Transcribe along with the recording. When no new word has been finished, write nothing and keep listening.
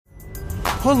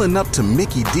Pulling up to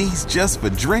Mickey D's just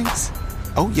for drinks?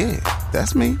 Oh yeah,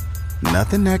 that's me.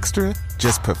 Nothing extra,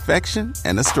 just perfection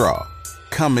and a straw.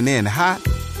 Coming in hot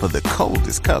for the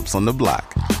coldest cups on the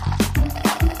block.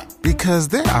 Because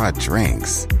there are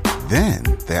drinks. Then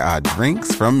there are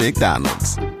drinks from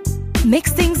McDonald's.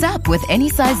 Mix things up with any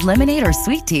size lemonade or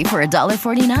sweet tea for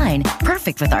 $1.49.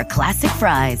 Perfect with our classic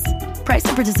fries. Price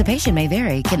and participation may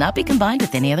vary. Cannot be combined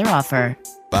with any other offer.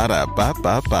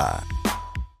 Ba-da-ba-ba-ba.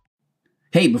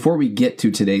 Hey, before we get to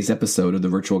today's episode of The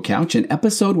Virtual Couch, an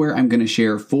episode where I'm going to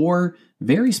share 4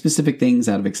 very specific things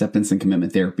out of acceptance and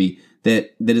commitment therapy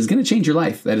that is going to change your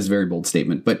life. That is a very bold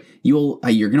statement, but you're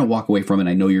going to walk away from it.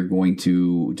 I know you're going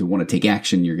to want to take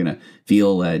action. You're going to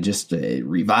feel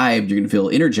revived. You're going to feel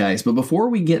energized. But before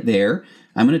we get there,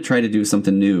 I'm going to try to do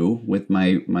something new with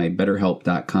my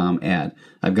BetterHelp.com ad.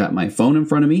 I've got my phone in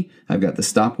front of me. I've got the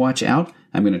stopwatch out.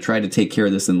 I'm going to try to take care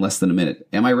of this in less than a minute.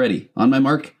 Am I ready? On my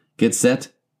mark, get set,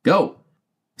 go.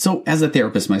 So as a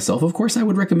therapist myself, of course, I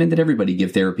would recommend that everybody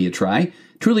give therapy a try.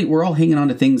 Truly, we're all hanging on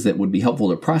to things that would be helpful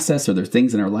to process, or there are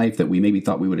things in our life that we maybe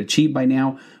thought we would achieve by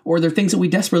now, or there are things that we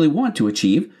desperately want to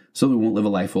achieve so we won't live a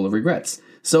life full of regrets.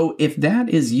 So if that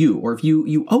is you, or if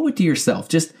you owe it to yourself,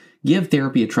 just give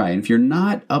therapy a try. And if you're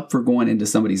not up for going into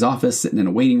somebody's office, sitting in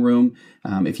a waiting room,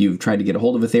 if you've tried to get a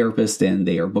hold of a therapist and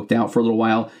they are booked out for a little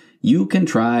while, you can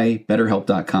try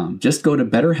BetterHelp.com. Just go to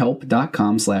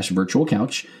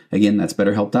BetterHelp.com/virtualcouch. Again, that's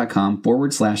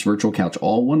BetterHelp.com/virtualcouch,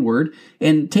 all one word,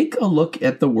 and take a look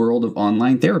at the world of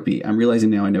online therapy. I'm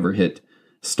realizing now I never hit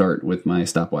start with my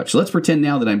stopwatch. So let's pretend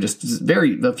now that I'm just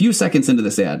a few seconds into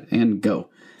this ad, and go.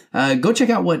 Go check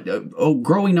out what a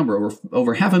growing number,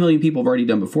 over 500,000 people have already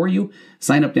done before you.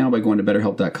 Sign up now by going to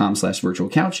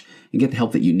BetterHelp.com/virtualcouch and get the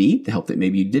help that you need, the help that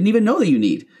maybe you didn't even know that you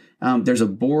need. There's a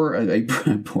board.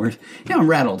 Now I'm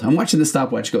rattled. I'm watching the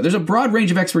stopwatch go. There's a broad range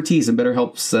of expertise in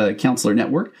BetterHelp's counselor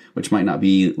network, which might not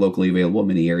be locally available in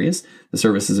many areas. The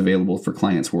service is available for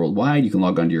clients worldwide. You can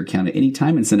log onto your account at any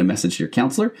time and send a message to your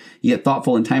counselor. You get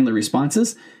thoughtful and timely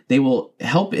responses. They will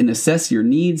help and assess your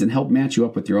needs and help match you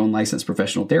up with your own licensed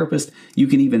professional therapist. You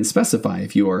can even specify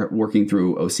if you are working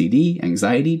through OCD,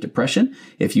 anxiety, depression,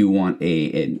 if you want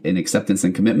an acceptance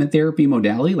and commitment therapy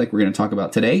modality like we're going to talk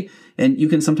about today, and you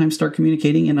can sometimes start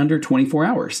communicating in under 24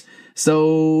 hours.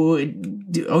 So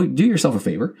do yourself a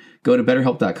favor. Go to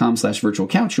BetterHelp.com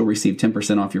 /virtualcouch. You'll receive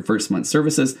 10% off your first month's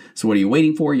services. So what are you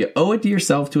waiting for? You owe it to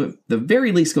yourself to at the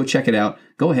very least go check it out.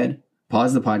 Go ahead.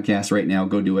 Pause the podcast right now.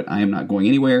 Go do it. I am not going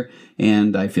anywhere.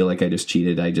 And I feel like I just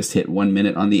cheated. I just hit 1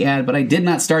 minute on the ad, but I did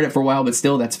not start it for a while. But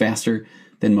still, that's faster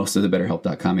than most of the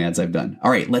BetterHelp.com ads I've done. All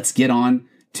right, let's get on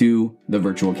to the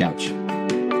virtual couch.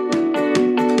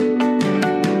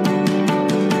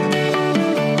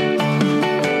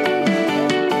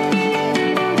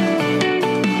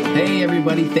 Hey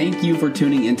everybody, thank you for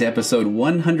tuning into episode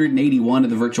 181 of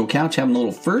the Virtual Couch. Having a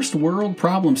little first world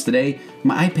problems today.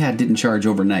 My iPad didn't charge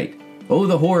overnight. Oh,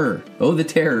 the horror. Oh, the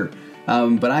terror.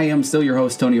 But I am still your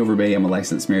host, Tony Overbay. I'm a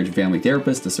licensed marriage and family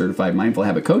therapist, a certified mindful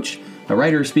habit coach, a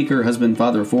writer, speaker, husband,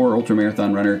 father of 4,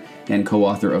 ultramarathon runner, and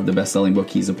co-author of the best-selling book,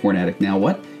 He's a Porn Addict, Now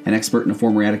What? An expert and a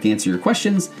former addict answer your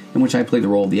questions, in which I play the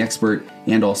role of the expert,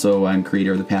 and also I'm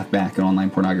creator of the Path Back, an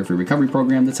online pornography recovery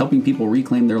program that's helping people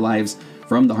reclaim their lives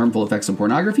from the harmful effects of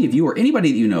pornography. If you or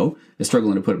anybody that you know is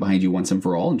struggling to put it behind you once and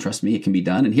for all, and trust me, it can be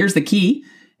done. And here's the key,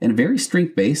 in a very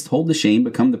strength-based, hold the shame,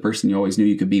 become the person you always knew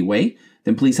you could be way,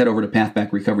 then please head over to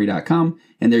pathbackrecovery.com,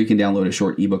 and there you can download a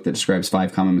short ebook that describes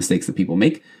 5 common mistakes that people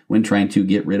make when trying to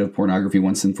get rid of pornography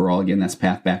once and for all. Again, that's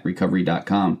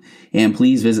pathbackrecovery.com. And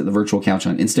please visit the Virtual Couch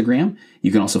on Instagram.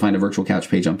 You can also find a Virtual Couch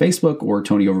page on Facebook, or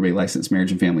Tony Overbay, licensed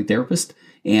marriage and family therapist.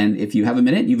 And if you have a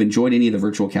minute, you've enjoyed any of the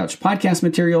Virtual Couch podcast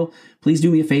material, please do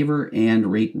me a favor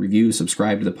and rate, review,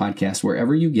 subscribe to the podcast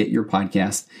wherever you get your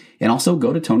podcast. And also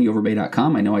go to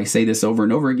tonyoverbay.com. I know I say this over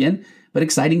and over again, but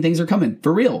exciting things are coming.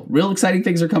 For real exciting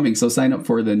things are coming. So sign up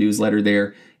for the newsletter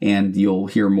there, and you'll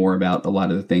hear more about a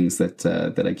lot of the things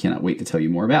that I cannot wait to tell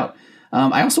you more about.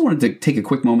 I also wanted to take a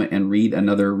quick moment and read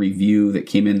another review that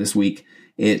came in this week.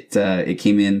 It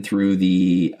came in through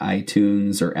the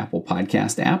iTunes or Apple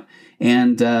Podcast app.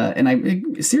 And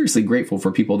I'm seriously grateful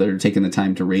for people that are taking the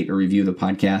time to rate or review the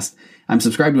podcast. I'm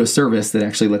subscribed to a service that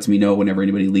actually lets me know whenever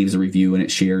anybody leaves a review, and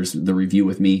it shares the review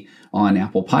with me on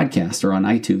Apple Podcasts or on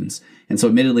iTunes. And so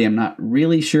admittedly, I'm not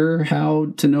really sure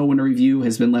how to know when a review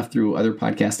has been left through other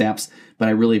podcast apps, but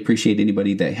I really appreciate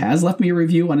anybody that has left me a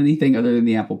review on anything other than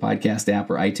the Apple Podcast app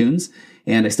or iTunes.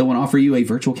 And I still want to offer you a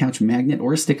Virtual Couch magnet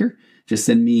or a sticker. Just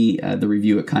send me the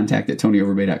review at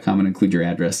contact@tonyoverbay.com and include your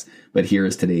address. But here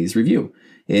is today's review.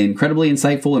 Incredibly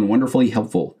insightful and wonderfully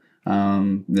helpful.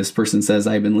 This person says,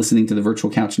 I've been listening to the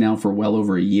Virtual Couch now for well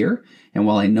over a year. And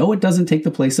while I know it doesn't take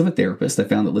the place of a therapist, I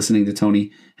found that listening to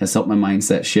Tony has helped my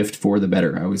mindset shift for the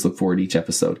better. I always look forward to each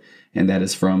episode. And that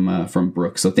is from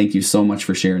Brooke. So thank you so much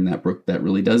for sharing that, Brooke. That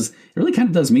really kind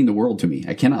of does mean the world to me.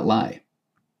 I cannot lie.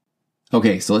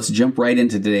 Okay, so let's jump right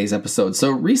into today's episode.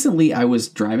 So recently I was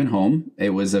driving home.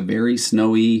 It was a very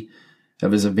snowy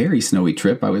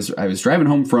trip. I was driving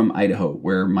home from Idaho,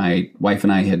 where my wife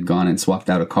and I had gone and swapped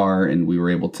out a car, and we were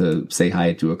able to say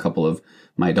hi to a couple of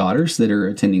my daughters that are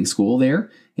attending school there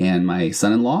and my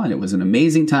son-in-law, and it was an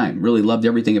amazing time. Really loved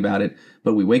everything about it.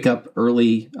 But we wake up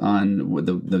early on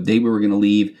the day we were going to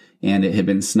leave, and it had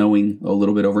been snowing a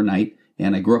little bit overnight.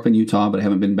 And I grew up in Utah, but I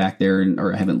haven't been back there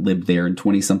or I haven't lived there in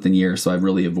 20-something years, so I've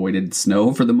really avoided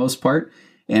snow for the most part.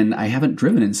 And I haven't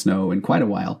driven in snow in quite a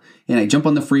while. And I jump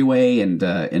on the freeway,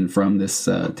 and from this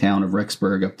town of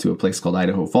Rexburg up to a place called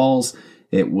Idaho Falls,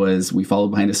 we followed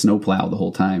behind a snowplow the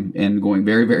whole time and going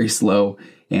very, very slow.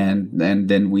 And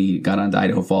then we got onto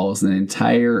Idaho Falls, and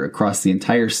across the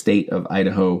entire state of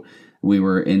Idaho, we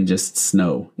were in just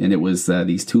snow. And it was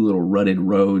these two little rutted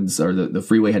roads, or the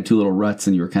freeway had two little ruts,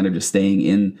 and you were kind of just staying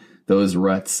in those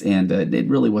ruts. And it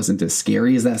really wasn't as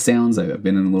scary as that sounds. I've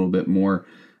been in a little bit more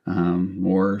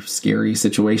scary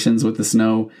situations with the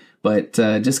snow, but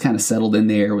just kind of settled in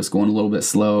there, was going a little bit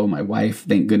slow. My wife,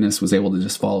 thank goodness, was able to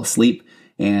just fall asleep.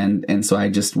 And so I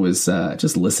just was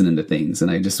just listening to things. And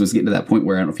I just was getting to that point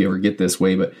where, I don't know if you ever get this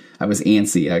way, but I was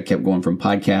antsy. I kept going from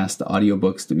podcasts to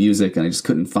audiobooks to music, and I just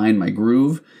couldn't find my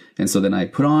groove. And so then I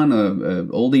put on a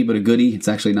oldie but a goodie. It's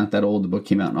actually not that old. The book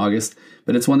came out in August,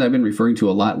 but it's one that I've been referring to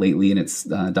a lot lately. And it's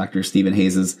Dr. Stephen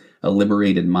Hayes' A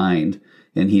Liberated Mind.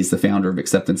 And he's the founder of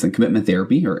Acceptance and Commitment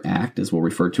Therapy, or ACT, as we'll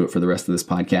refer to it for the rest of this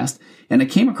podcast. And I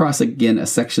came across, again, a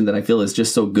section that I feel is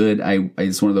just so good.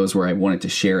 It's one of those where I wanted to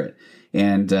share it.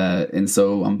 And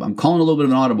so I'm calling a little bit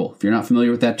of an audible. If you're not familiar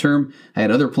with that term, I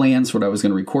had other plans for what I was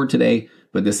going to record today,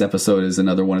 but this episode is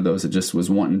another one of those that just was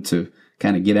wanting to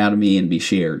kind of get out of me and be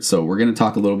shared. So we're going to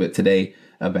talk a little bit today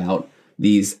about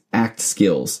these ACT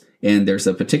skills. And there's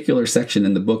a particular section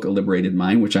in the book, A Liberated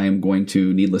Mind, which I am going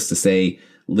to, needless to say,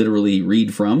 literally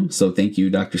read from. So thank you,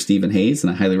 Dr. Stephen Hayes,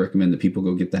 and I highly recommend that people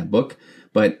go get that book.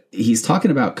 But he's talking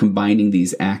about combining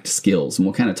these ACT skills, and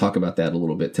we'll kind of talk about that a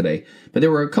little bit today. But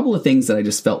there were a couple of things that I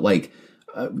just felt like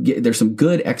there's some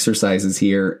good exercises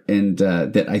here, and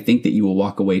that I think that you will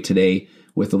walk away today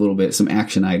with a little bit, some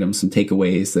action items, some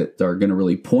takeaways that are going to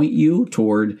really point you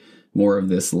toward more of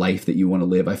this life that you want to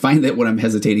live. I find that what I'm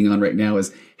hesitating on right now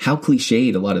is how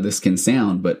cliched a lot of this can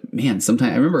sound. But man,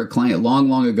 sometimes I remember a client long,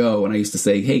 long ago when I used to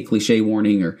say, hey, cliche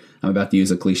warning, or I'm about to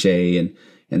use a cliche. And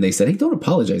they said, hey, don't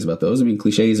apologize about those. I mean,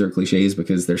 cliches are cliches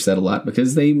because they're said a lot,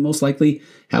 because they most likely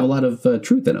have a lot of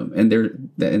truth in them. And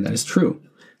that is true.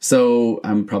 So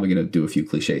I'm probably going to do a few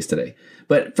cliches today.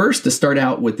 But first, to start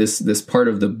out with this part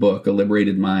of the book, A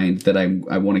Liberated Mind, that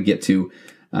I want to get to,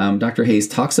 Dr. Hayes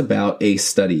talks about a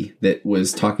study that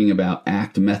was talking about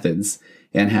ACT methods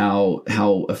and how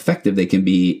effective they can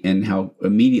be and how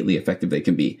immediately effective they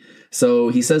can be. So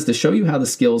he says, to show you how the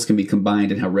skills can be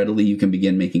combined and how readily you can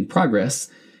begin making progress,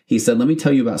 he said, let me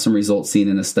tell you about some results seen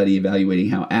in a study evaluating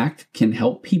how ACT can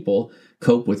help people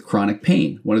cope with chronic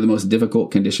pain, one of the most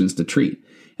difficult conditions to treat.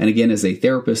 And again, as a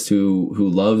therapist who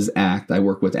loves ACT, I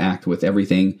work with ACT with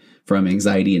everything from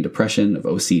anxiety and depression, of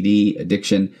OCD,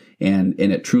 addiction, and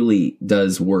it truly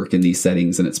does work in these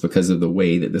settings. And it's because of the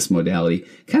way that this modality,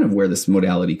 kind of where this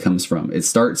modality comes from. It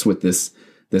starts with this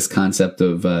concept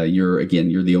of you're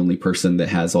the only person that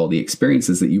has all the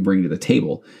experiences that you bring to the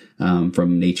table,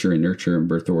 from nature and nurture and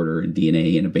birth order and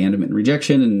DNA and abandonment and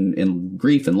rejection and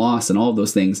grief and loss, and all of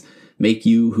those things make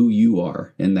you who you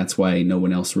are. And that's why no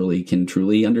one else really can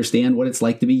truly understand what it's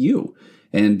like to be you.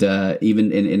 And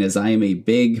even as I am a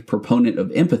big proponent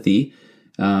of empathy,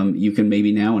 you can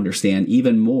maybe now understand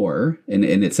even more. And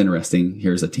it's interesting.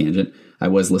 Here's a tangent. I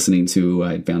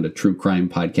found a true crime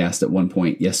podcast at one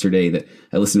point yesterday that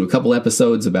I listened to a couple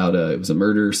episodes about, it was a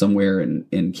murder somewhere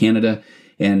in Canada.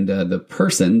 And the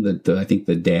person I think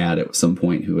the dad at some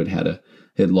point who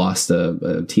had lost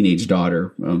a teenage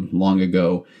daughter long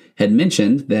ago, had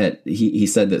mentioned that he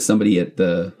said that somebody at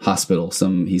the hospital,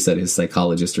 he said his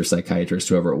psychologist or psychiatrist,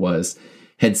 whoever it was,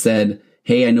 had said,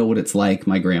 hey, I know what it's like.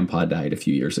 My grandpa died a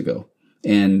few years ago.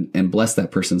 And bless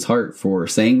that person's heart for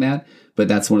saying that. But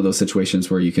that's one of those situations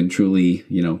where you can truly,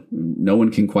 no one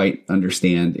can quite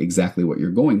understand exactly what you're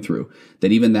going through.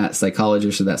 That even that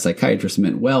psychologist or that psychiatrist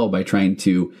meant well by trying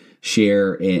to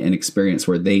share an experience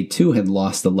where they too had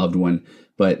lost a loved one,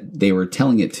 but they were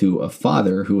telling it to a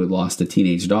father who had lost a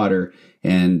teenage daughter.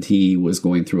 And he was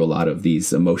going through a lot of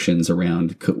these emotions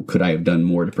around, could I have done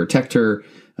more to protect her?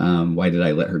 Why did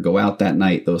I let her go out that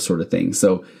night? Those sort of things.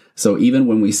 So even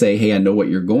when we say, hey, I know what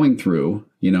you're going through,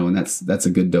 and that's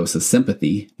a good dose of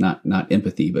sympathy, not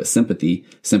empathy, but sympathy.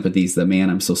 Sympathy is the man,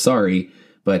 I'm so sorry.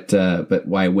 But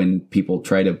why, when people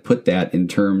try to put that in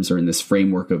terms or in this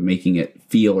framework of making it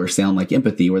feel or sound like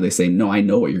empathy, where they say, no, I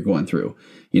know what you're going through.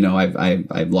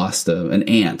 I've lost an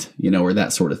aunt, or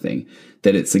that sort of thing,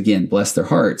 that it's, again, bless their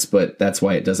hearts, but that's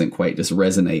why it doesn't quite just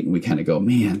resonate. And we kind of go,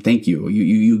 man, thank you.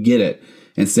 You get it.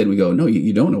 Instead, we go, no,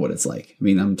 you don't know what it's like. I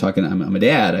mean, I'm a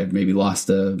dad. I've maybe lost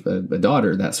a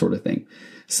daughter, that sort of thing.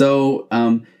 So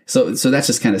that's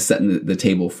just kind of setting the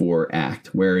table for ACT,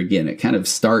 where, again, it kind of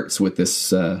starts with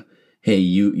this, hey,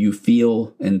 you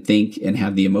feel and think and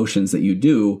have the emotions that you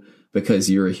do because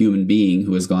you're a human being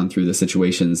who has gone through the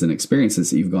situations and experiences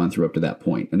that you've gone through up to that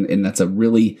point. And that's a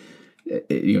really,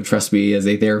 trust me, as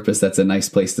a therapist, that's a nice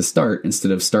place to start,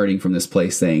 instead of starting from this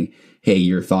place saying, hey,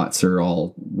 your thoughts are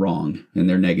all wrong and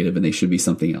they're negative and they should be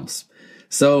something else.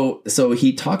 So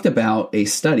he talked about a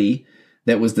study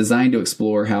that was designed to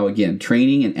explore how, again,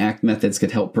 training and ACT methods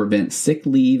could help prevent sick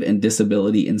leave and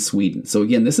disability in Sweden. So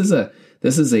again, this is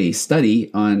a study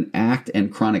on ACT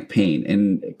and chronic pain.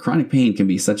 And chronic pain can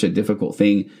be such a difficult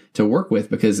thing to work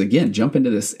with because, again, jump into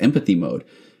this empathy mode.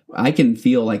 I can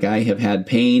feel like I have had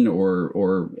pain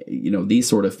or these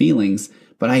sort of feelings,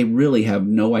 but I really have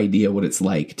no idea what it's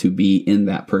like to be in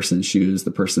that person's shoes,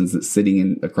 the person's that's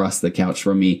sitting across the couch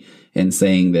from me and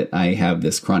saying that I have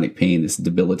this chronic pain, this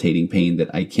debilitating pain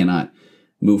that I cannot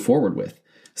move forward with.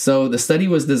 So the study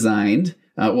was designed,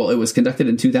 it was conducted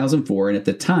in 2004. And at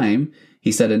the time,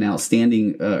 he said an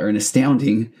astounding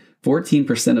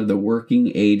 14% of the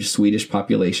working age Swedish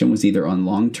population was either on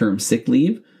long-term sick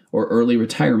leave or early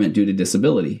retirement due to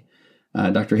disability.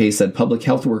 Dr. Hayes said public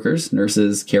health workers,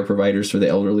 nurses, care providers for the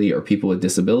elderly, or people with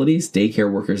disabilities,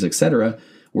 daycare workers, etc.,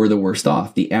 were the worst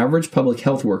off. The average public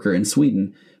health worker in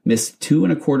Sweden missed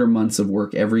 2.25 months of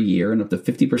work every year, and up to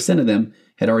 50% of them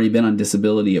had already been on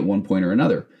disability at one point or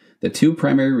another. The two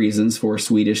primary reasons for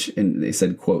Swedish, and they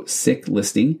said, quote, sick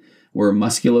listing were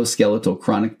musculoskeletal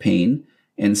chronic pain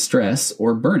and stress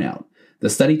or burnout. The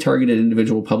study targeted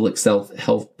individual public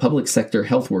sector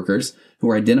health workers who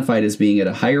were identified as being at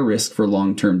a higher risk for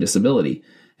long-term disability.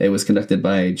 It was conducted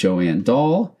by Joanne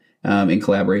Dahl in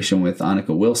collaboration with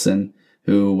Annika Wilson,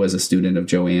 who was a student of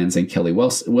Joanne's, and Kelly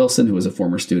Wilson, who was a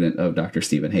former student of Dr.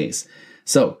 Stephen Hayes.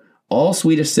 So all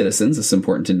Swedish citizens, it's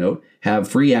important to note, have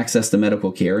free access to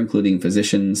medical care, including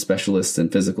physicians, specialists,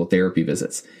 and physical therapy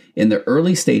visits. In the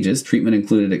early stages, treatment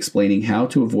included explaining how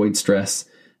to avoid stress,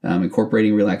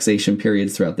 incorporating relaxation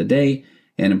periods throughout the day,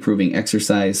 and improving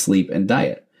exercise, sleep, and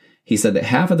diet. He said that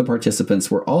half of the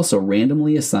participants were also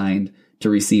randomly assigned to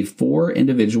receive 4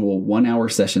 individual 1-hour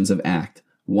sessions of ACT,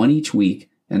 1 each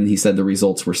week, and he said the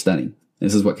results were stunning.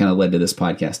 This is what kind of led to this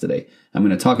podcast today. I'm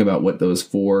going to talk about what those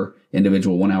 4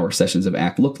 individual 1-hour sessions of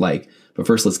ACT looked like, but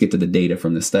first let's get to the data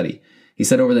from the study. He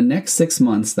said over the next 6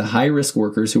 months, the high-risk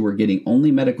workers who were getting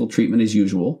only medical treatment as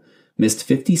usual missed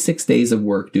 56 days of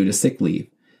work due to sick leave,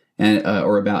 and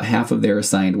or about half of their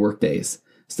assigned work days.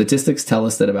 Statistics tell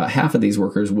us that about half of these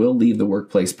workers will leave the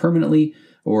workplace permanently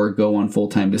or go on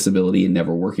full-time disability and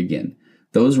never work again.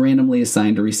 Those randomly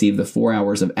assigned to receive the 4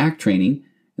 hours of ACT training,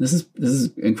 and this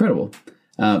is incredible,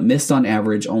 missed on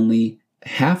average only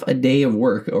half a day of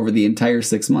work over the entire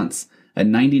 6 months, a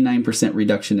 99%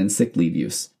 reduction in sick leave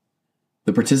use.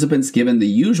 The participants given the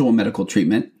usual medical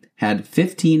treatment had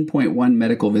 15.1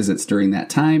 medical visits during that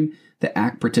time. The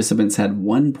ACT participants had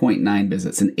 1.9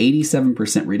 visits, an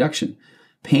 87% reduction.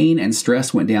 Pain and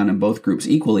stress went down in both groups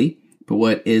equally, but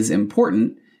what is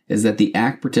important is that the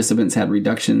ACT participants had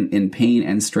reduction in pain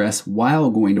and stress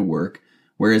while going to work,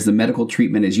 whereas the medical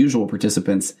treatment as usual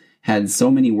participants had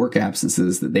so many work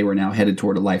absences that they were now headed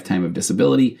toward a lifetime of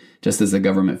disability, just as the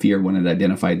government feared when it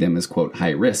identified them as, quote,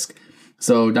 high risk.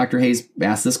 So Dr. Hayes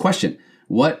asked this question: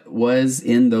 what was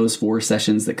in those 4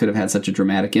 sessions that could have had such a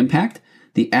dramatic impact?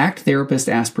 The ACT therapist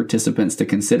asked participants to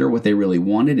consider what they really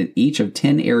wanted in each of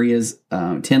 10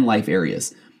 life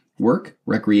areas: work,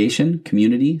 recreation,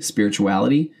 community,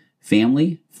 spirituality,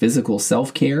 family, physical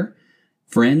self-care,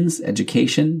 friends,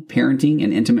 education, parenting,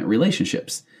 and intimate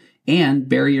relationships, and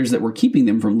barriers that were keeping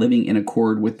them from living in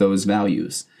accord with those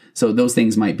values. So those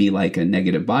things might be like a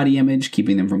negative body image,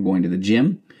 keeping them from going to the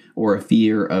gym, or a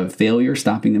fear of failure,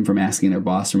 stopping them from asking their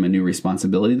boss from a new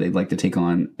responsibility they'd like to take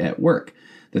on at work.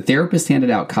 The therapist handed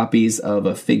out copies of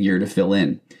a figure to fill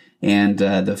in. And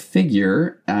the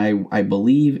figure, I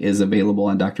believe, is available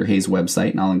on Dr. Hayes'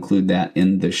 website, and I'll include that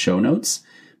in the show notes.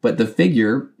 But the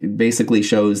figure basically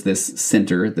shows this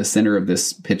center. The center of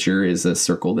this picture is a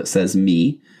circle that says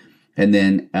me. And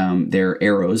then there are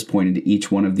arrows pointing to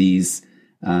each one of these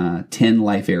 10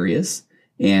 life areas.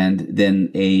 And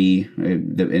then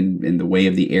in the way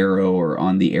of the arrow or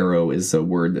on the arrow is a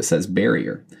word that says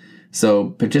barrier. So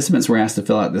participants were asked to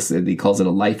fill out this, he calls it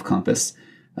a life compass,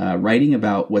 writing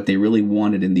about what they really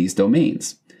wanted in these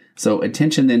domains. So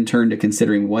attention then turned to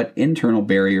considering what internal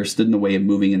barrier stood in the way of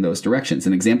moving in those directions.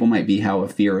 An example might be how a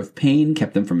fear of pain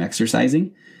kept them from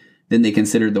exercising. Then they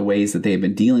considered the ways that they had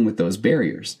been dealing with those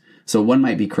barriers. So one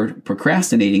might be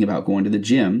procrastinating about going to the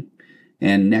gym.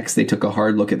 And next they took a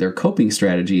hard look at their coping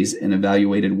strategies and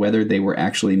evaluated whether they were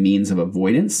actually means of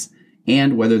avoidance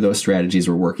and whether those strategies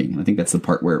were working. And I think that's the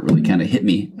part where it really kind of hit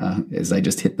me as I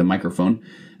just hit the microphone.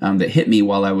 That hit me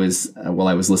while I was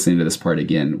listening to this part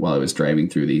again, while I was driving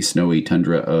through the snowy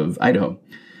tundra of Idaho.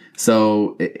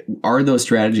 So are those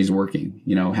strategies working?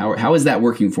 You know, how is that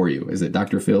working for you? Is it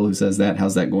Dr. Phil who says that?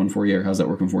 How's that going for you? Or how's that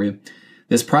working for you?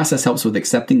 This process helps with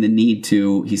accepting the need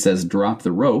to, he says, drop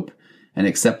the rope and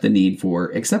accept the need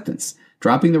for acceptance.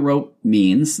 Dropping the rope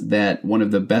means that one of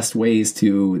the best ways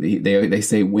to, they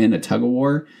say, win a tug of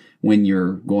war when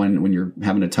you're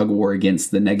having a tug of war against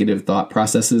the negative thought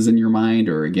processes in your mind,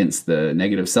 or against the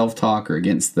negative self-talk, or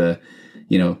against the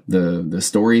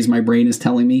stories my brain is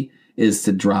telling me, is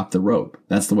to drop the rope.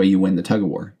 That's the way you win the tug of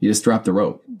war. You just drop the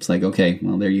rope. It's like, okay,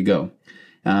 well, there you go.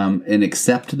 And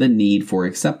accept the need for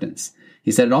acceptance.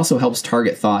 He said it also helps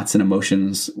target thoughts and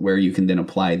emotions where you can then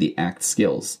apply the ACT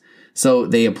skills. So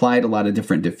they applied a lot of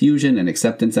different diffusion and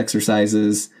acceptance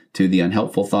exercises to the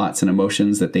unhelpful thoughts and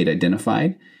emotions that they'd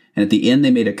identified. And at the end, they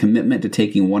made a commitment to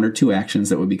taking 1 or 2 actions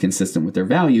that would be consistent with their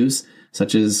values,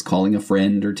 such as calling a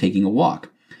friend or taking a walk.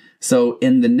 So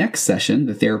in the next session,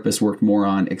 the therapist worked more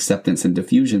on acceptance and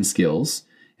diffusion skills.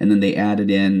 And then they added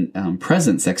in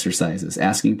presence exercises,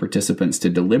 asking participants to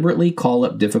deliberately call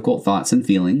up difficult thoughts and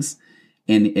feelings.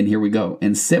 And here we go.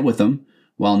 And sit with them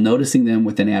while noticing them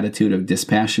with an attitude of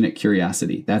dispassionate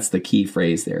curiosity. That's the key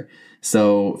phrase there.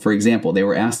 So, for example, they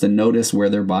were asked to notice where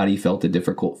their body felt a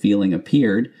difficult feeling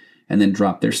appeared and then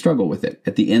drop their struggle with it.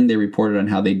 At the end, they reported on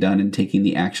how they'd done in taking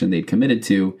the action they'd committed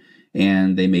to,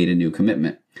 and they made a new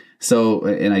commitment. So,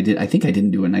 and I think I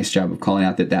didn't do a nice job of calling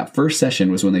out that first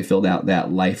session was when they filled out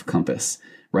that life compass,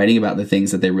 writing about the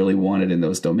things that they really wanted in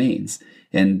those domains.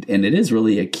 And it is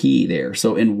really a key there.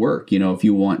 So in work, you know, if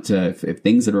you want to, if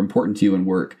things that are important to you in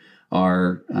work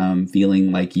are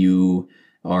feeling like you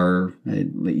are,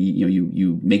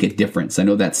 you make a difference. I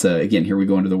know that's, again, here we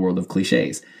go into the world of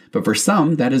cliches. But for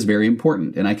some, that is very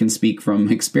important. And I can speak from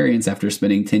experience after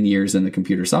spending 10 years in the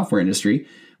computer software industry,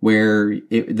 where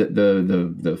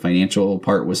the financial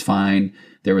part was fine.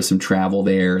 There was some travel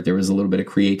there. There was a little bit of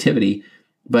creativity.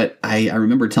 But I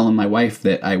remember telling my wife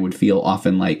that I would feel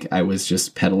often like I was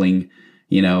just peddling,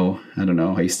 I don't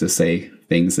know. I used to say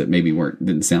things that maybe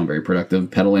didn't sound very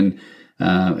productive. Peddling.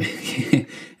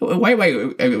 What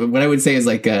I would say is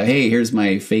like, hey, here's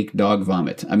my fake dog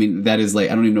vomit. I mean, that is like,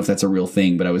 I don't even know if that's a real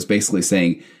thing, but I was basically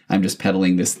saying I'm just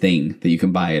peddling this thing that you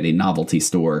can buy at a novelty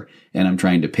store, and I'm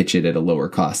trying to pitch it at a lower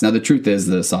cost. Now, the truth is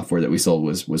the software that we sold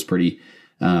was pretty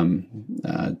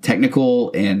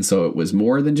technical, and so it was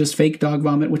more than just fake dog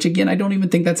vomit, which again, I don't even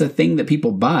think that's a thing that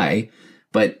people buy.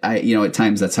 But at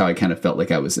times that's how I kind of felt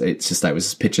like I was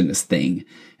pitching this thing,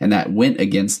 and that went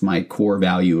against my core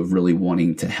value of really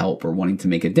wanting to help or wanting to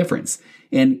make a difference.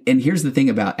 And here's the thing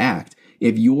about ACT.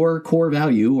 If your core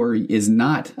value is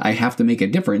not, I have to make a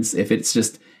difference, if it's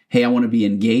just, hey, I want to be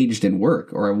engaged in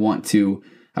work, or I want to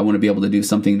be able to do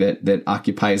something that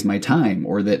occupies my time,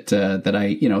 or that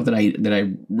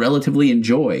I relatively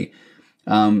enjoy,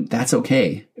 that's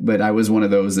okay. But I was one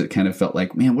of those that kind of felt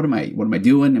like, man, what am I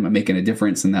doing? Am I making a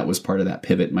difference? And that was part of that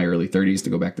pivot in my early 30s to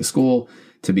go back to school,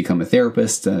 to become a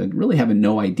therapist, really having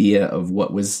no idea of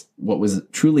what was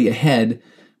truly ahead.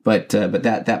 But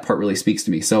that part really speaks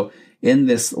to me. So in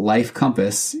this life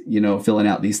compass, filling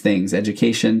out these things,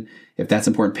 education, if that's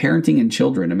important, parenting and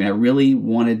children. I mean, I really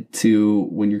wanted to,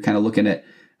 when you're kind of looking at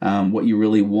what you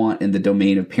really want in the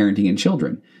domain of parenting and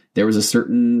children, there was a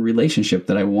certain relationship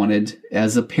that I wanted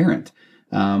as a parent.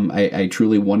 I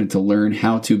truly wanted to learn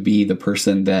how to be the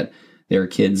person that their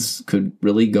kids could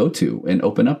really go to and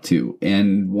open up to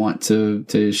and want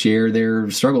to share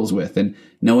their struggles with, and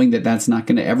knowing that that's not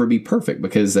going to ever be perfect,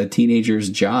 because a teenager's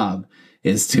job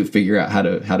is to figure out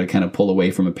how to kind of pull away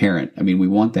from a parent. I mean, we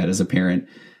want that as a parent,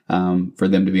 for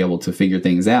them to be able to figure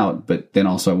things out. But then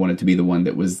also I wanted to be the one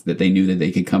that they knew that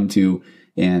they could come to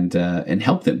and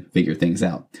help them figure things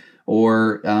out.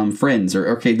 Or friends,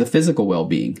 or the physical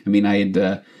well-being. I mean, I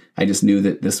had I just knew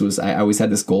that I always had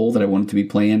this goal that I wanted to be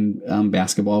playing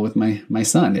basketball with my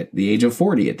son at the age of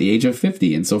 40, at the age of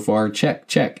 50. And so far,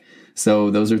 check. So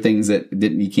those are things that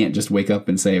you can't just wake up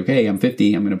and say, okay, I'm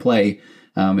 50, I'm going to play.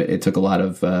 It took a lot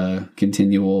of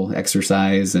continual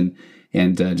exercise and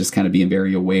just kind of being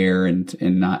very aware and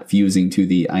not fusing to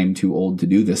the I'm too old to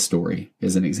do this story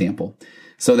as an example.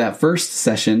 So that first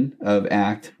session of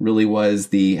ACT really was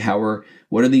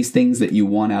what are these things that you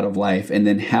want out of life? And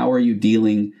then how are you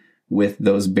dealing with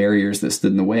those barriers that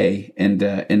stood in the way? And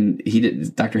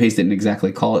Dr. Hayes didn't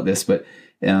exactly call it this, but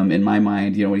in my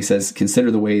mind, when he says, consider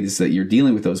the ways that you're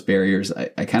dealing with those barriers,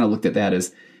 I kind of looked at that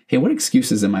as, hey, what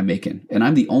excuses am I making? And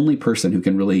I'm the only person who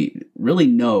can really, really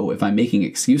know if I'm making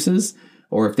excuses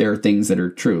or if there are things that are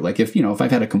true. Like if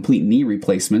I've had a complete knee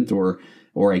replacement or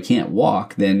I can't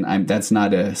walk, then that's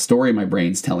not a story my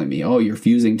brain's telling me, oh, you're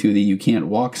fusing to the you can't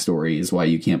walk story is why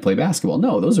you can't play basketball.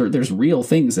 No, there's real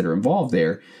things that are involved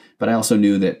there. But I also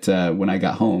knew that when I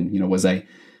got home, was I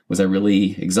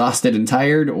really exhausted and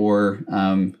tired, or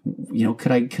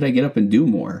could I get up and do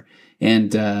more?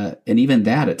 And even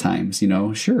that at times,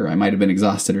 sure, I might have been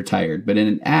exhausted or tired, but in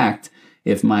an ACT,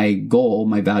 if my goal,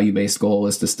 my value-based goal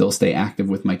is to still stay active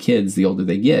with my kids the older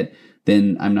they get,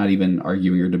 then I'm not even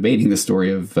arguing or debating the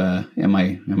story of, am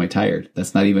I tired?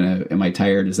 That's not even am I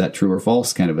tired? Is that true or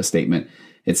false kind of a statement?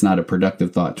 It's not a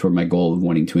productive thought toward my goal of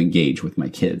wanting to engage with my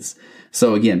kids.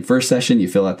 So again, first session, you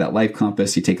fill out that life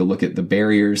compass, you take a look at the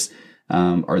barriers.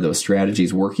 Are those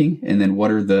strategies working? And then what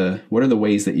are the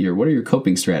ways that what are your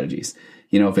coping strategies?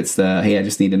 If it's hey, I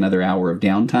just need another hour of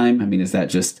downtime. I mean, is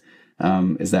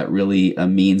that really a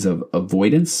means of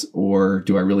avoidance, or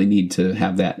do I really need to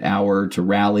have that hour to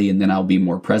rally and then I'll be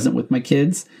more present with my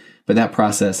kids? But that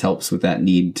process helps with that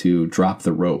need to drop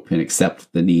the rope and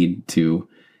accept the need to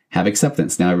have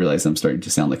acceptance. Now I realize I'm starting to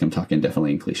sound like I'm talking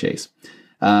definitely in cliches.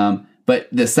 But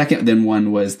the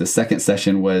second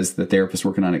session was the therapist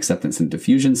working on acceptance and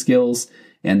diffusion skills,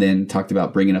 and then talked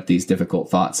about bringing up these difficult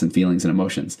thoughts and feelings and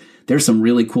emotions. There's some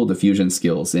really cool diffusion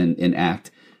skills in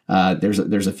ACT. There's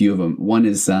a few of them. One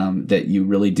is that you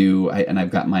really do, and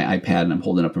I've got my iPad and I'm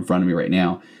holding it up in front of me right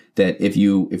now, that if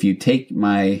you take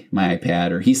my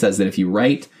iPad, or he says that if you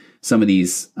write some of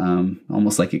these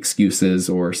almost like excuses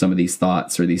or some of these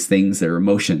thoughts or these things that are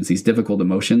emotions, these difficult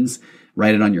emotions,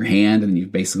 write it on your hand and you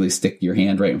basically stick your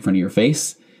hand right in front of your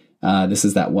face. This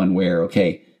is that one where,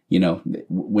 okay,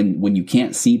 when you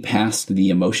can't see past the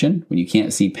emotion, when you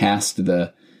can't see past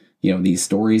the, these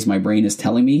stories my brain is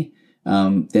telling me,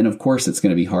 then of course it's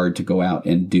going to be hard to go out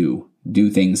and do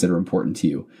things that are important to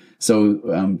you.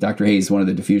 So Dr. Hayes, one of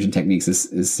the diffusion techniques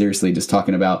is seriously just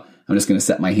talking about, I'm just going to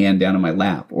set my hand down on my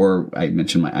lap. Or I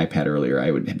mentioned my iPad earlier.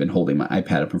 I would have been holding my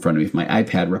iPad up in front of me. If my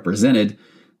iPad represented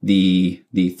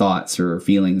the thoughts or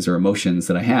feelings or emotions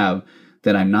that I have,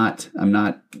 that I'm not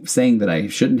saying that I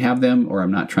shouldn't have them, or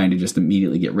I'm not trying to just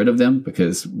immediately get rid of them,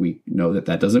 because we know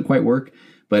that doesn't quite work.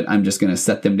 But I'm just going to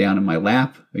set them down in my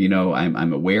lap.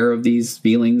 I'm aware of these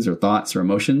feelings or thoughts or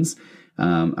emotions.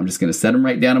 I'm just going to set them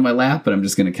right down in my lap, but I'm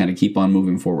just going to kind of keep on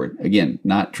moving forward. Again,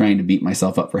 not trying to beat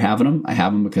myself up for having them. I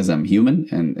have them because I'm human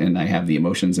and I have the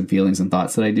emotions and feelings and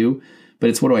thoughts that I do, but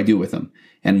it's what do I do with them?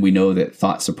 And we know that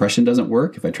thought suppression doesn't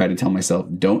work. If I try to tell myself,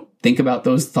 don't think about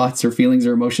those thoughts or feelings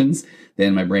or emotions,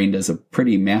 then my brain does a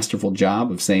pretty masterful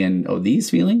job of saying, oh, these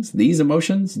feelings, these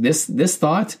emotions, this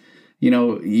thought, you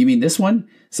mean this one?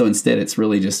 So instead, it's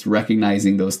really just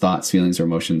recognizing those thoughts, feelings, or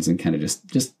emotions and kind of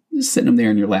just sitting them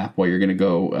there in your lap while you're going to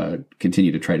go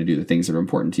continue to try to do the things that are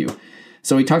important to you.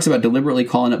 So he talks about deliberately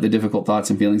calling up the difficult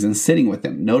thoughts and feelings and sitting with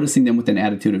them, noticing them with an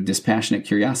attitude of dispassionate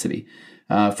curiosity.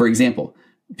 For example,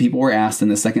 people were asked in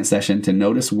the second session to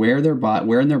notice where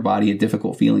in their body a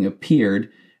difficult feeling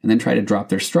appeared and then try to drop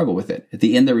their struggle with it. At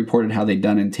the end, they reported how they'd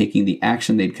done in taking the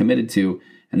action they'd committed to,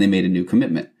 and they made a new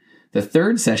commitment. The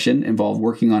third session involved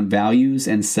working on values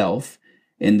and self.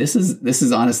 And this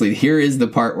is honestly, here is the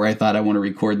part where I thought I want to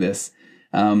record this.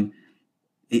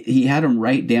 He had them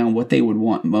write down what they would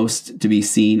want most to be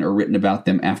seen or written about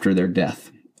them after their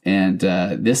death. And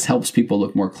this helps people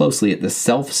look more closely at the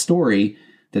self-story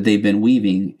that they've been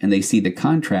weaving, and they see the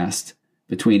contrast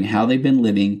between how they've been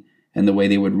living and the way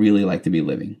they would really like to be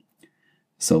living.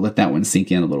 So let that one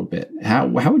sink in a little bit. How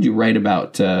would you write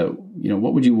about,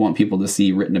 what would you want people to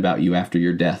see written about you after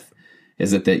your death?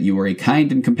 Is it that you were a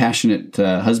kind and compassionate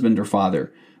husband or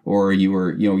father, or you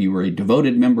were a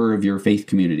devoted member of your faith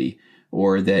community,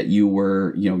 or that you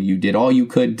were, you did all you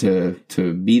could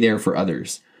to be there for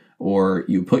others, or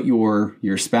you put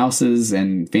your spouse's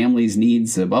and family's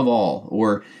needs above all,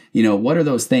 or, you know, what are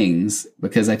those things?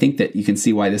 Because I think that you can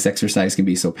see why this exercise can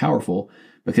be so powerful,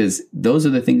 because those are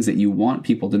the things that you want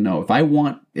people to know. If I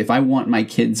want my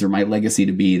kids or my legacy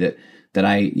to be that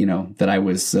I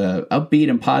was upbeat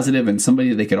and positive and somebody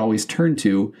that they could always turn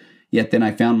to, yet then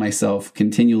I found myself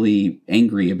continually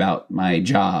angry about my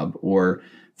job or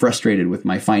frustrated with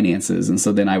my finances. And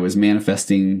so then I was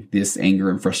manifesting this anger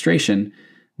and frustration,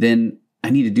 then I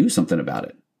need to do something about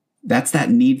it. That's that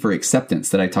need for acceptance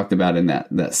that I talked about in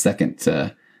that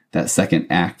second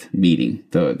act meeting,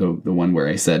 the one where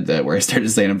I said, where I started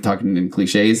saying I'm talking in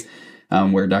cliches,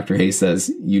 where Dr. Hayes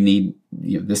says you need,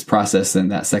 this process,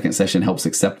 and that second session helps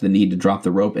accept the need to drop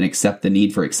the rope and accept the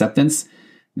need for acceptance.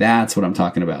 That's what I'm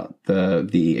talking about.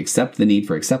 The accept the need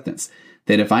for acceptance.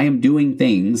 That if I am doing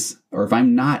things, or if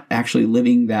I'm not actually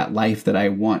living that life that I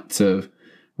want to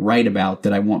write about,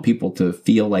 that I want people to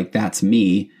feel like that's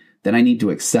me, then I need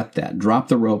to accept that, drop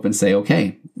the rope and say,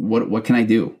 okay, what can I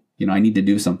do? I need to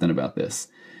do something about this.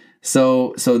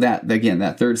 So that, again,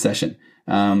 that third session,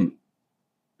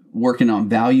 working on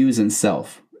values and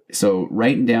self. So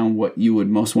writing down what you would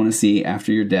most want to see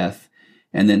after your death.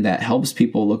 And then that helps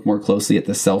people look more closely at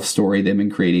the self story they've been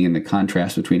creating and the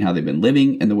contrast between how they've been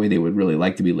living and the way they would really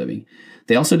like to be living.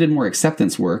 They also did more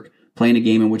acceptance work, playing a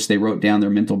game in which they wrote down their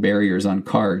mental barriers on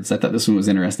cards. I thought this one was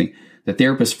interesting. The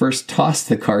therapist first tossed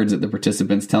the cards at the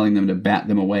participants, telling them to bat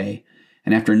them away.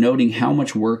 And after noting how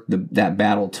much work that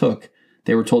battle took,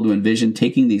 they were told to envision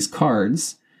taking these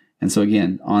cards. And so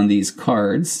again, on these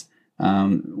cards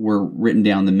were written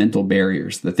down the mental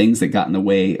barriers, the things that got in the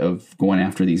way of going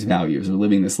after these values or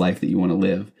living this life that you want to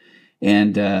live.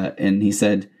 And he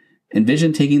said,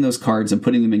 envision taking those cards and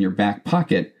putting them in your back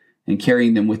pocket and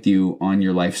carrying them with you on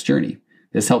your life's journey.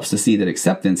 This helps to see that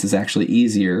acceptance is actually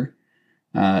easier.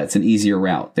 It's an easier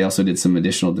route. They also did some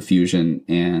additional diffusion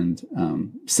and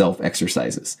self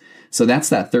exercises. So that's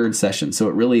that third session. So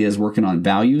it really is working on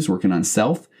values, working on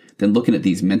self, then looking at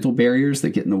these mental barriers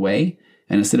that get in the way.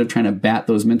 And instead of trying to bat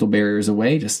those mental barriers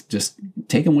away, just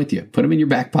take them with you, put them in your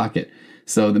back pocket.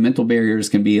 So the mental barriers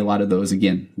can be a lot of those,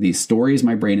 again, these stories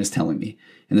my brain is telling me.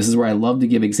 And this is where I love to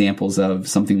give examples of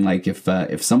something like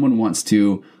if someone wants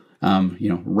to,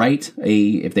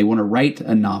 if they want to write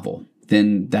a novel,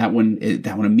 then that one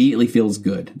immediately feels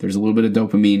good. There's a little bit of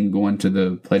dopamine going to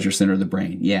the pleasure center of the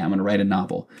brain. Yeah, I'm going to write a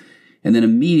novel. And then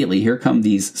immediately here come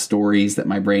these stories that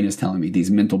my brain is telling me, these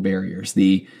mental barriers.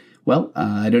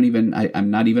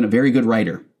 I'm not even a very good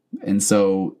writer. And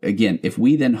so again, if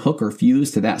we then hook or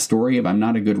fuse to that story of I'm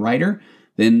not a good writer,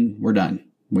 then we're done.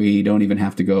 We don't even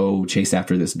have to go chase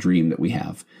after this dream that we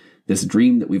have, this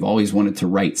dream that we've always wanted to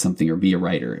write something or be a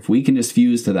writer. If we can just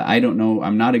fuse to the I don't know,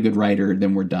 I'm not a good writer,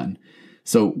 then we're done.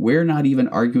 So we're not even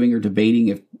arguing or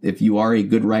debating if you are a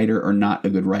good writer or not a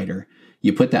good writer.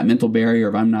 You put that mental barrier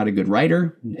of I'm not a good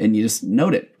writer and you just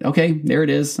note it. Okay, there it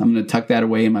is. I'm going to tuck that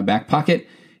away in my back pocket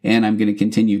and I'm going to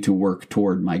continue to work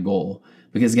toward my goal.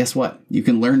 Because guess what? You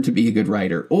can learn to be a good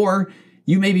writer, or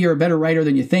you maybe are a better writer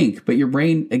than you think, but your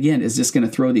brain, again, is just going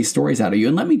to throw these stories out of you.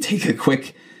 And let me take a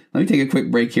quick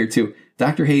break here too.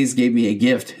 Dr. Hayes gave me a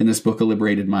gift in this book, A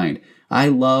Liberated Mind. I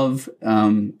love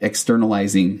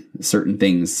externalizing certain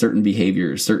things, certain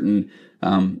behaviors,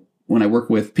 when I work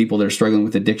with people that are struggling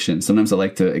with addiction, sometimes I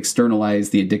like to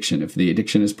externalize the addiction. If the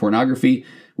addiction is pornography,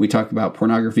 we talk about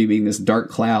pornography being this dark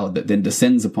cloud that then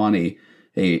descends upon a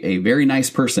very nice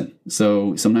person.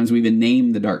 So sometimes we even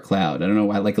name the dark cloud. I don't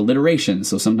know, I like alliteration.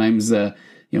 So sometimes,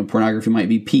 pornography might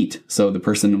be Pete. So the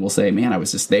person will say, man, I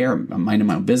was just there. I'm minding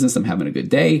my own business. I'm having a good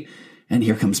day. And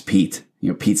here comes Pete.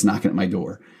 Pete's knocking at my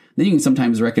door. Then you can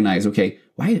sometimes recognize, okay,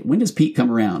 when does Pete come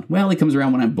around? Well, he comes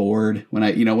around when I'm bored, when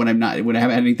I haven't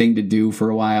had anything to do for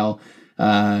a while,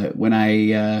 when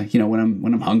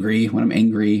I'm hungry, when I'm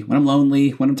angry, when I'm lonely,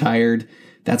 when I'm tired.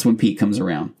 That's when Pete comes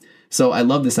around. So I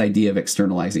love this idea of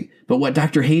externalizing. But what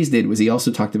Dr. Hayes did was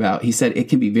he said it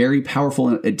can be very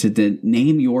powerful to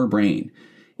name your brain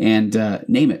and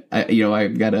name it.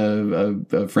 I've got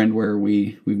a friend where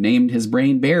we've named his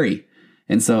brain Barry.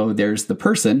 And so there's the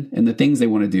person and the things they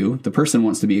want to do. The person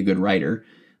wants to be a good writer,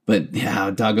 but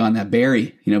doggone that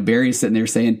Barry. Barry's sitting there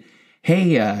saying,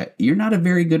 hey, you're not a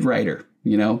very good writer,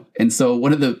 And so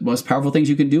one of the most powerful things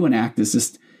you can do in ACT is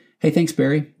just, hey, thanks,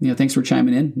 Barry. Thanks for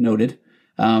chiming in. Noted.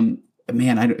 Am I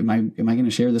going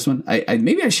to share this one?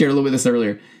 Maybe I shared a little bit of this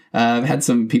earlier. I've had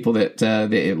some people that,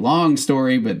 long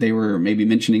story, but they were maybe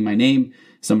mentioning my name.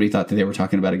 Somebody thought that they were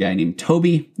talking about a guy named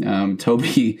Toby.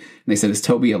 Toby, and they said, is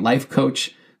Toby a life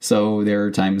coach? So there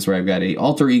are times where I've got a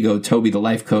alter ego, Toby the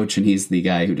life coach, and he's the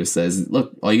guy who just says,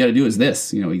 look, all you got to do is this.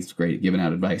 He's great at giving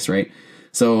out advice, right?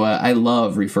 So I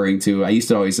love referring to, I used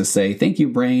to always just say, thank you,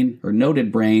 brain, or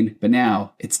noted brain, but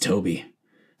now it's Toby.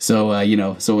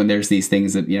 So, so when there's these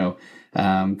things that,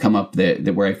 come up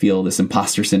that where I feel this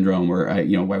imposter syndrome, or I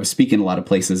was speaking a lot of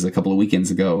places a couple of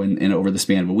weekends ago and over the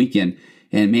span of a weekend.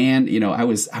 And man, I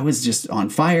was just on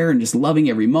fire and just loving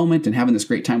every moment and having this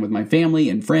great time with my family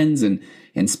and friends and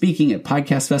speaking at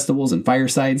podcast festivals and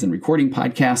firesides and recording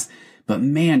podcasts. But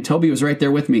man, Toby was right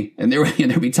there with me. And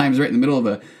there'd be times right in the middle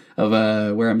of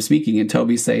where I'm speaking, and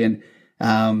Toby's saying,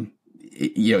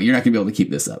 you're not going to be able to keep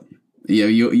this up.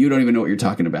 You don't even know what you're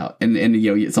talking about. And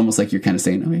it's almost like you're kind of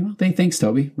saying, okay, well, thanks,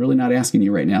 Toby. Really not asking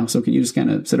you right now. So can you just kind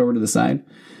of sit over to the side?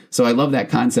 So I love that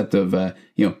concept of,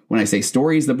 when I say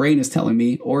stories the brain is telling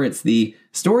me, or it's the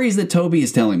stories that Toby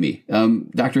is telling me.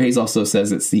 Dr. Hayes also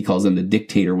says he calls them the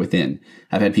dictator within.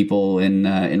 I've had people in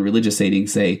religious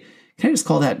settings say, can I just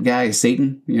call that guy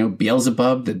Satan?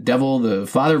 Beelzebub, the devil, the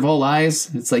father of all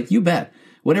lies. It's like, you bet.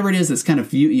 Whatever it is that's kind of,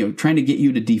 trying to get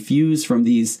you to defuse from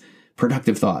these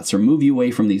productive thoughts or move you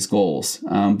away from these goals.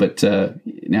 But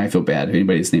now I feel bad if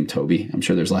anybody's named Toby. I'm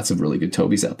sure there's lots of really good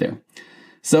Tobys out there.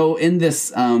 So in this,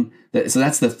 so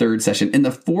that's the third session. In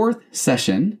the fourth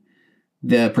session,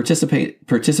 the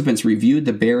participants reviewed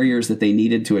the barriers that they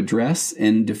needed to address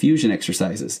in diffusion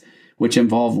exercises, which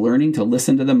involve learning to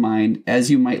listen to the mind as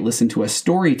you might listen to a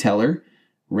storyteller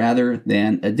rather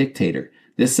than a dictator.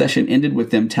 This session ended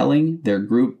with them telling their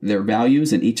group their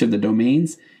values in each of the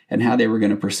domains and how they were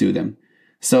going to pursue them.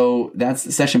 So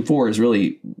that's session 4, is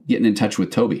really getting in touch with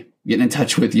Toby, getting in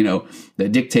touch with, the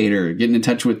dictator, getting in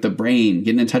touch with the brain,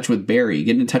 getting in touch with Barry,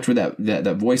 getting in touch with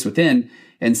that voice within,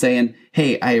 and saying,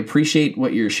 hey, I appreciate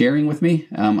what you're sharing with me.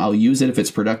 I'll use it if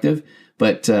it's productive,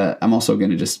 but I'm also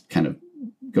going to just kind of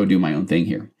go do my own thing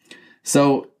here.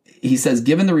 So he says,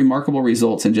 given the remarkable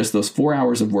results in just those 4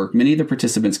 hours of work, many of the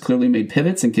participants clearly made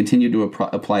pivots and continued to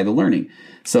apply the learning.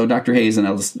 So Dr. Hayes, and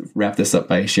I'll just wrap this up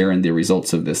by sharing the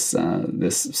results of this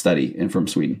study from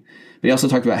Sweden. But he also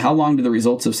talked about how long do the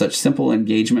results of such simple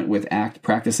engagement with ACT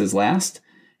practices last.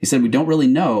 He said, we don't really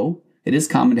know. It is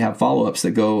common to have follow-ups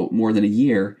that go more than a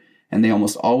year, and they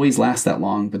almost always last that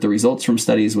long, but the results from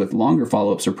studies with longer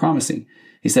follow-ups are promising.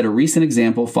 He said a recent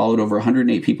example followed over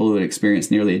 108 people who had experienced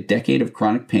nearly a decade of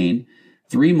chronic pain.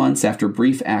 3 months after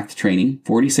brief ACT training,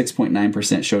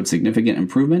 46.9% showed significant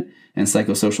improvement in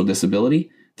psychosocial disability.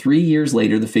 3 years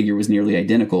later, the figure was nearly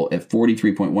identical at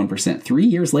 43.1%. 3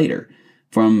 years later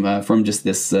from just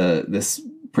this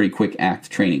pretty quick ACT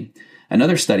training.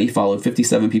 Another study followed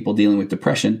 57 people dealing with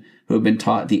depression who had been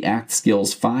taught the ACT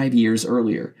skills 5 years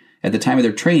earlier. At the time of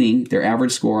their training, their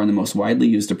average score on the most widely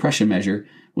used depression measure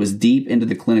was deep into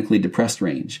the clinically depressed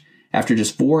range. After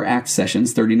just 4 ACT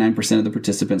sessions, 39% of the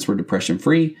participants were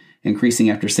depression-free, increasing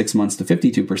after 6 months to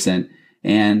 52%,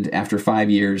 and after 5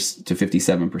 years to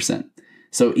 57%.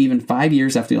 So even 5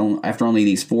 years after only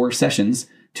these 4 sessions,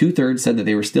 2/3 said that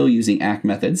they were still using ACT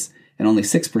methods, and only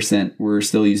 6% were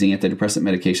still using antidepressant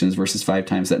medications versus 5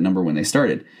 times that number when they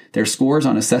started. Their scores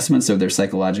on assessments of their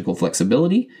psychological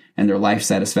flexibility and their life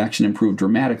satisfaction improved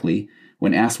dramatically.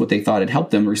 When asked what they thought had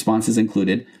helped them, responses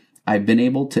included, I've been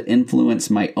able to influence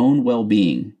my own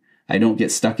well-being. I don't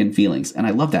get stuck in feelings. And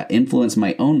I love that. Influence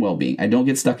my own well-being. I don't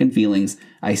get stuck in feelings.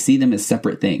 I see them as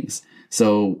separate things.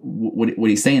 So what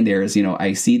he's saying there is,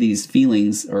 I see these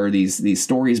feelings or these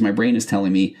stories my brain is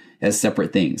telling me as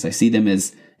separate things. I see them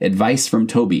as advice from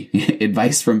Toby,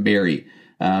 advice from Barry,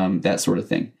 that sort of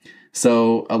thing.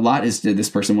 So this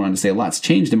person went on to say, a lot's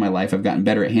changed in my life. I've gotten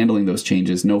better at handling those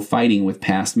changes. No fighting with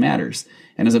past matters.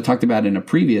 And as I've talked about in a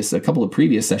couple of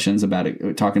previous sessions about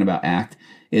it, talking about ACT,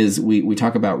 is we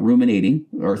talk about ruminating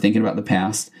or thinking about the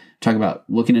past, talk about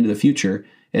looking into the future,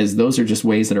 as those are just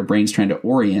ways that our brain's trying to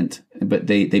orient, but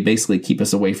they basically keep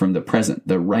us away from the present,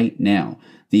 the right now.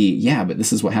 But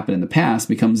this is what happened in the past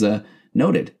becomes a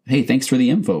noted. Hey, thanks for the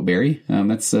info, Barry.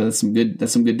 That's some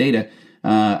good data.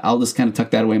 I'll just kind of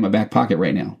tuck that away in my back pocket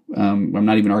right now. I'm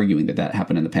not even arguing that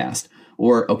happened in the past.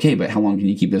 Or, okay, but how long can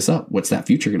you keep this up? What's that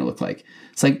future going to look like?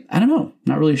 It's like, I don't know.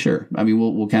 Not really sure. I mean,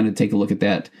 we'll kind of take a look at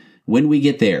that when we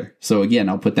get there. So again,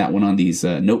 I'll put that one on these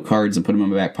note cards and put them in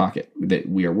my back pocket. That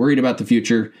we are worried about the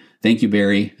future. Thank you,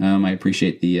 Barry. I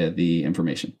appreciate the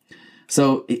information.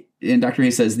 So, and Dr.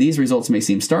 Hayes says, these results may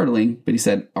seem startling, but he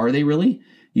said, are they really?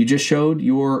 You showed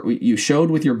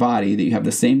with your body that you have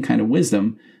the same kind of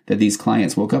wisdom that these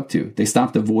clients woke up to. They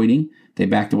stopped avoiding. They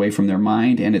backed away from their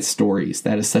mind and its stories.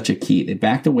 That is such a key. They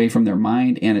backed away from their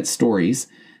mind and its stories.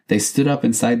 They stood up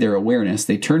inside their awareness.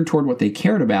 They turned toward what they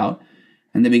cared about,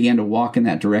 and they began to walk in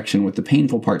that direction with the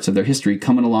painful parts of their history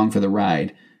coming along for the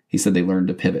ride. He said they learned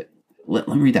to pivot. Let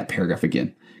me read that paragraph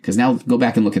again, because now go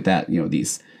back and look at that.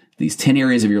 These these 10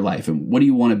 areas of your life, and what do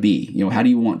you want to be? How do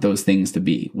you want those things to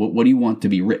be? What do you want to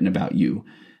be written about you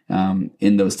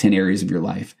in those 10 areas of your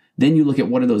life? Then you look at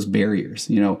what are those barriers,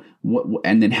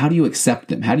 and then how do you accept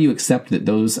them? How do you accept that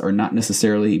those are not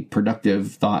necessarily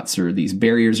productive thoughts, or these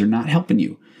barriers are not helping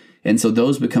you? And so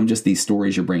those become just these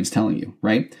stories your brain's telling you,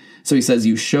 right? So he says,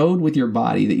 you showed with your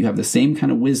body that you have the same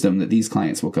kind of wisdom that these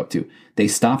clients woke up to. They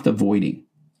stopped avoiding.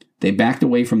 They backed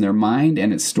away from their mind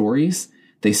and its stories.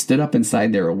 They stood up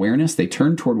inside their awareness. They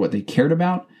turned toward what they cared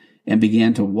about and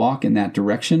began to walk in that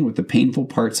direction with the painful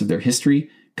parts of their history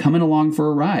coming along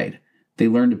for a ride. They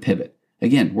learned to pivot.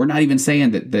 Again, we're not even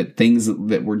saying that things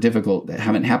that were difficult that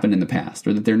haven't happened in the past,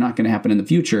 or that they're not going to happen in the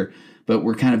future, but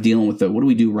we're kind of dealing with what do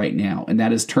we do right now? And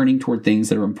that is turning toward things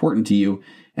that are important to you,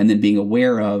 and then being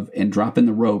aware of and dropping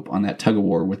the rope on that tug of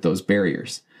war with those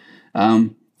barriers.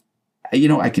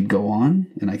 I could go on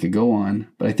and I could go on,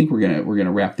 but I think we're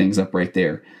gonna wrap things up right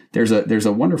there. There's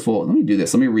a wonderful. Let me do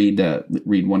this. Let me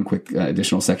read one quick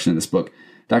additional section of this book.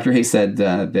 Dr. Hayes said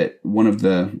that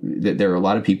that there are a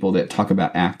lot of people that talk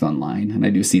about ACT online, and I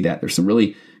do see that. There's some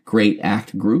really great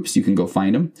ACT groups. You can go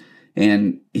find them.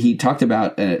 And he talked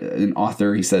about an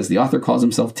author. He says the author calls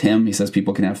himself Tim. He says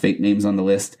people can have fake names on the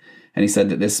list. And he said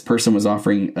that this person was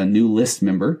offering a new list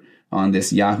member on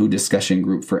this Yahoo discussion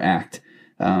group for ACT.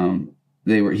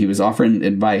 He was offering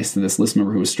advice to this list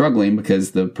member who was struggling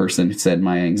because the person said,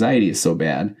 my anxiety is so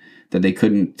bad that they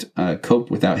couldn't cope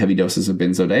without heavy doses of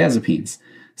benzodiazepines.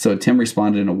 So Tim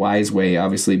responded in a wise way,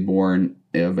 obviously born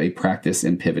of a practice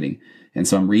in pivoting. And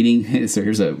so I'm reading, so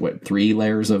here's 3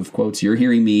 layers of quotes. You're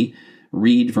hearing me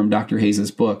read from Dr.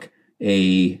 Hayes' book,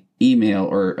 an email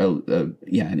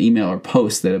or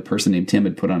post that a person named Tim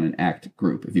had put on an ACT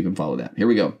group, if you can follow that. Here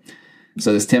we go.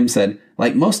 So this Tim said,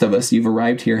 like most of us, you've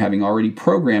arrived here having already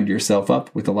programmed yourself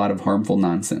up with a lot of harmful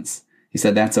nonsense. He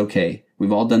said, that's okay.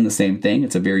 We've all done the same thing.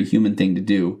 It's a very human thing to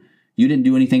do. You didn't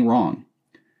do anything wrong.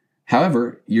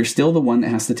 However, you're still the one that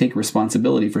has to take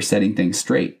responsibility for setting things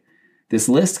straight. This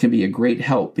list can be a great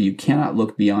help, but you cannot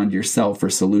look beyond yourself for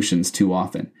solutions too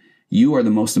often. You are the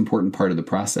most important part of the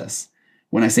process.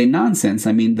 When I say nonsense,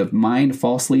 I mean the mind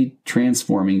falsely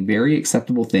transforming very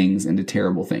acceptable things into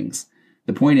terrible things.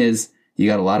 The point is, you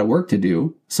got a lot of work to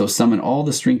do, so summon all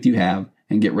the strength you have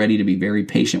and get ready to be very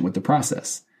patient with the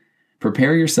process.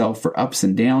 Prepare yourself for ups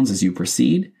and downs as you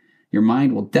proceed. Your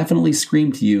mind will definitely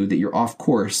scream to you that you're off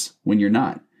course when you're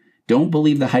not. Don't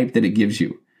believe the hype that it gives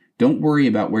you. Don't worry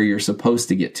about where you're supposed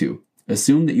to get to.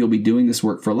 Assume that you'll be doing this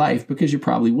work for life because you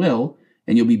probably will,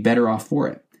 and you'll be better off for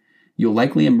it. You'll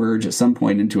likely emerge at some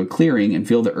point into a clearing and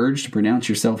feel the urge to pronounce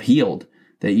yourself healed,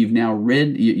 that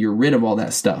you're rid of all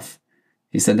that stuff.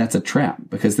 He said that's a trap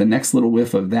because the next little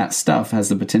whiff of that stuff has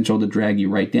the potential to drag you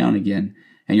right down again,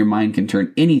 and your mind can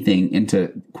turn anything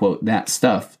into, quote, that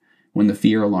stuff when the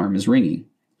fear alarm is ringing.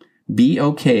 Be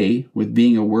okay with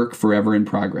being a work forever in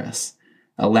progress.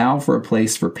 Allow for a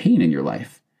place for pain in your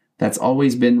life. That's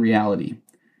always been reality.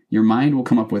 Your mind will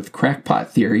come up with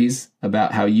crackpot theories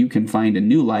about how you can find a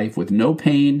new life with no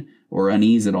pain or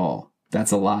unease at all.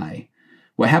 That's a lie.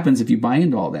 What happens if you buy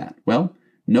into all that? Well,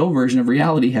 no version of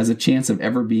reality has a chance of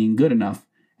ever being good enough,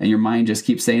 and your mind just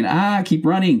keeps saying, keep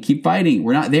running, keep fighting,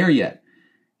 we're not there yet.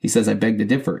 He says, I beg to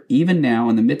differ. Even now,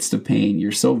 in the midst of pain,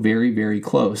 you're so very, very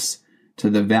close to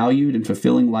the valued and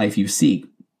fulfilling life you seek,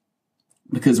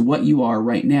 because what you are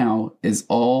right now is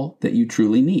all that you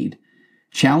truly need.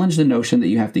 Challenge the notion that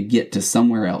you have to get to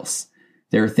somewhere else.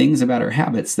 There are things about our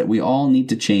habits that we all need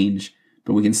to change,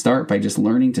 but we can start by just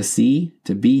learning to see,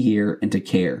 to be here, and to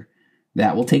care.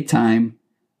 That will take time,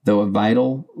 though a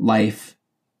vital life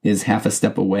is half a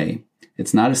step away.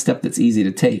 It's not a step that's easy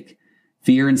to take.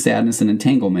 Fear and sadness and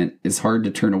entanglement is hard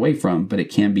to turn away from, but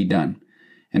it can be done.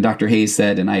 And Dr. Hayes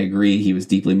said, and I agree, he was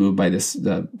deeply moved by this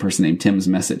person named Tim's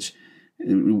message.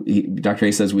 Dr.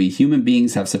 Hayes says, we human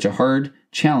beings have such a hard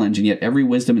challenge, and yet every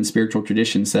wisdom and spiritual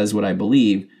tradition says what I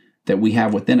believe, that we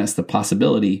have within us the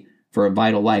possibility for a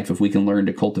vital life if we can learn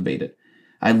to cultivate it.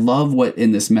 I love what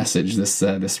in this message,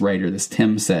 this writer, this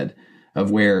Tim said, of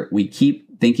where we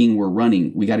keep thinking we're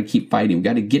running. We got to keep fighting. We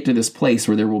got to get to this place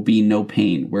where there will be no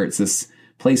pain, where it's this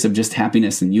place of just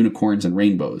happiness and unicorns and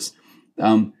rainbows.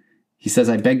 He says,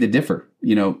 I beg to differ.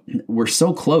 We're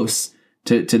so close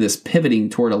to this pivoting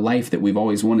toward a life that we've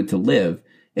always wanted to live.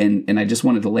 And I just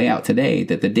wanted to lay out today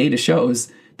that the data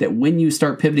shows that when you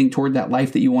start pivoting toward that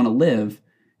life that you want to live,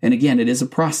 and again, it is a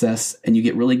process, and you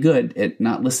get really good at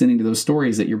not listening to those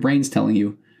stories that your brain's telling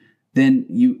you, then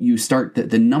you start,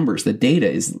 the numbers, the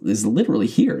data is literally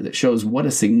here that shows what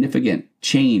a significant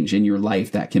change in your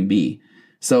life that can be.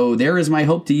 So there is my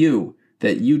hope to you,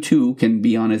 that you too can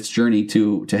be on its journey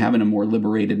to having a more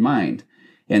liberated mind.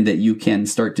 and that you can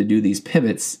start to do these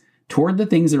pivots toward the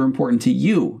things that are important to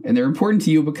you. And they're important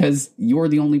to you because you're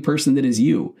the only person that is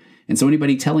you. And so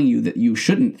anybody telling you that you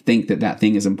shouldn't think that that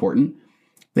thing is important,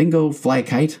 then go fly a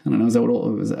kite. I don't know, is that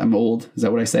what I'm old? Is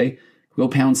that what I say? Go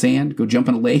pound sand, go jump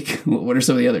in a lake. What are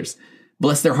some of the others?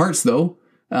 Bless their hearts though,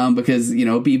 because,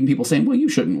 even people saying, well, you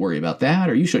shouldn't worry about that,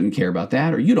 or you shouldn't care about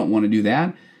that, or you don't want to do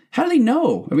that. How do they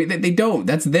know? I mean, they don't.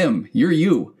 That's them. You're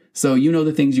you. So you know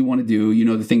the things you want to do. You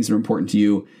know the things that are important to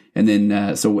you. And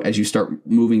then, so as you start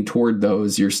moving toward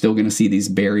those, you're still going to see these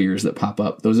barriers that pop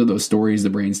up. Those are those stories the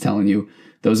brain's telling you.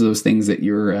 Those are those things that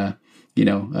you're,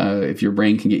 if your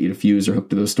brain can get you to fuse or hook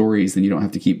to those stories, then you don't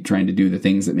have to keep trying to do the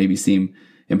things that maybe seem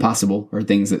impossible, or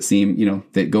things that seem,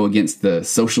 that go against the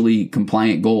socially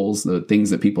compliant goals, the things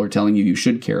that people are telling you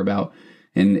should care about.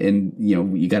 And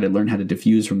you got to learn how to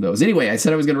diffuse from those. Anyway, I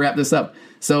said I was going to wrap this up.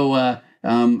 So I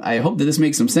hope that this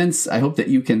makes some sense. I hope that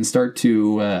you can start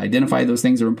to identify those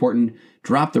things that are important,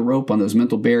 drop the rope on those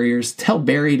mental barriers, tell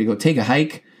Barry to go take a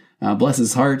hike, bless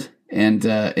his heart, and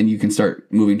you can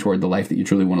start moving toward the life that you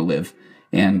truly want to live.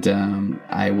 And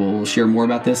I will share more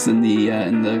about this in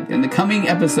the coming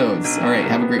episodes. All right,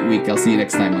 have a great week. I'll see you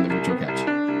next time on the Virtual Couch.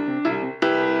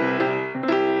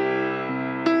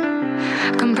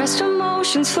 Compressed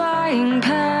emotions flying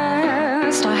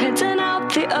past our heads and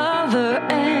out the other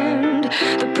end.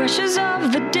 The pressures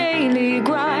of the daily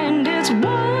grind, it's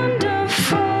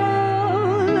wonderful.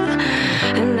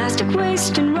 Elastic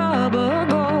waste and rubber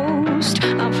ghost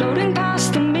are floating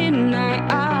past the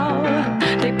midnight hour.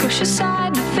 They push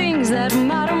aside the things that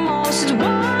matter most. It's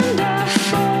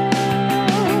wonderful.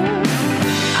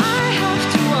 I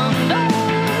have to wonder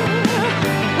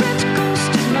which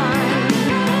ghost is mine.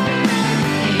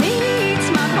 He eats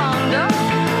my ponder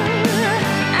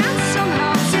and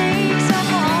somehow takes up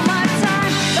all my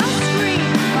time. The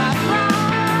scream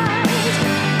fireflies,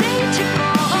 they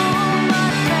tickle all my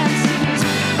fancies.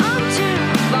 I'm too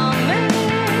vomit.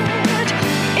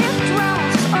 It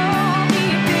drowns us all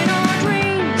deep in our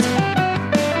dreams.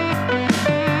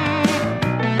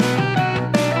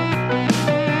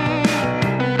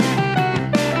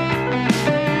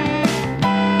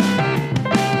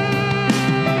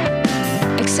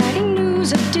 Exciting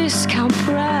news, a discount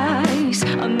price,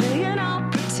 a million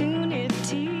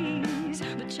opportunities.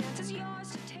 The chance is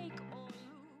yours to take or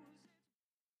lose.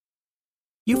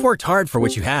 You've worked hard for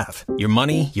what you have. Your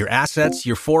money, your assets,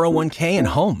 your 401k, and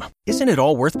home. Isn't it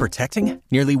all worth protecting?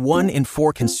 Nearly 1 in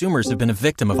 4 consumers have been a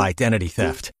victim of identity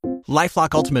theft.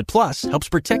 LifeLock Ultimate Plus helps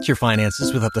protect your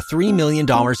finances with up to $3 million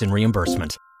in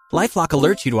reimbursement. LifeLock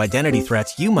alerts you to identity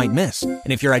threats you might miss. And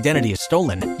if your identity is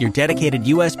stolen, your dedicated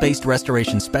U.S.-based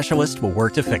restoration specialist will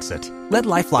work to fix it. Let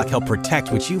LifeLock help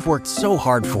protect what you've worked so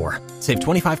hard for. Save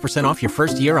 25% off your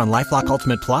first year on LifeLock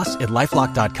Ultimate Plus at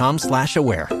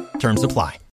LifeLock.com/aware. Terms apply.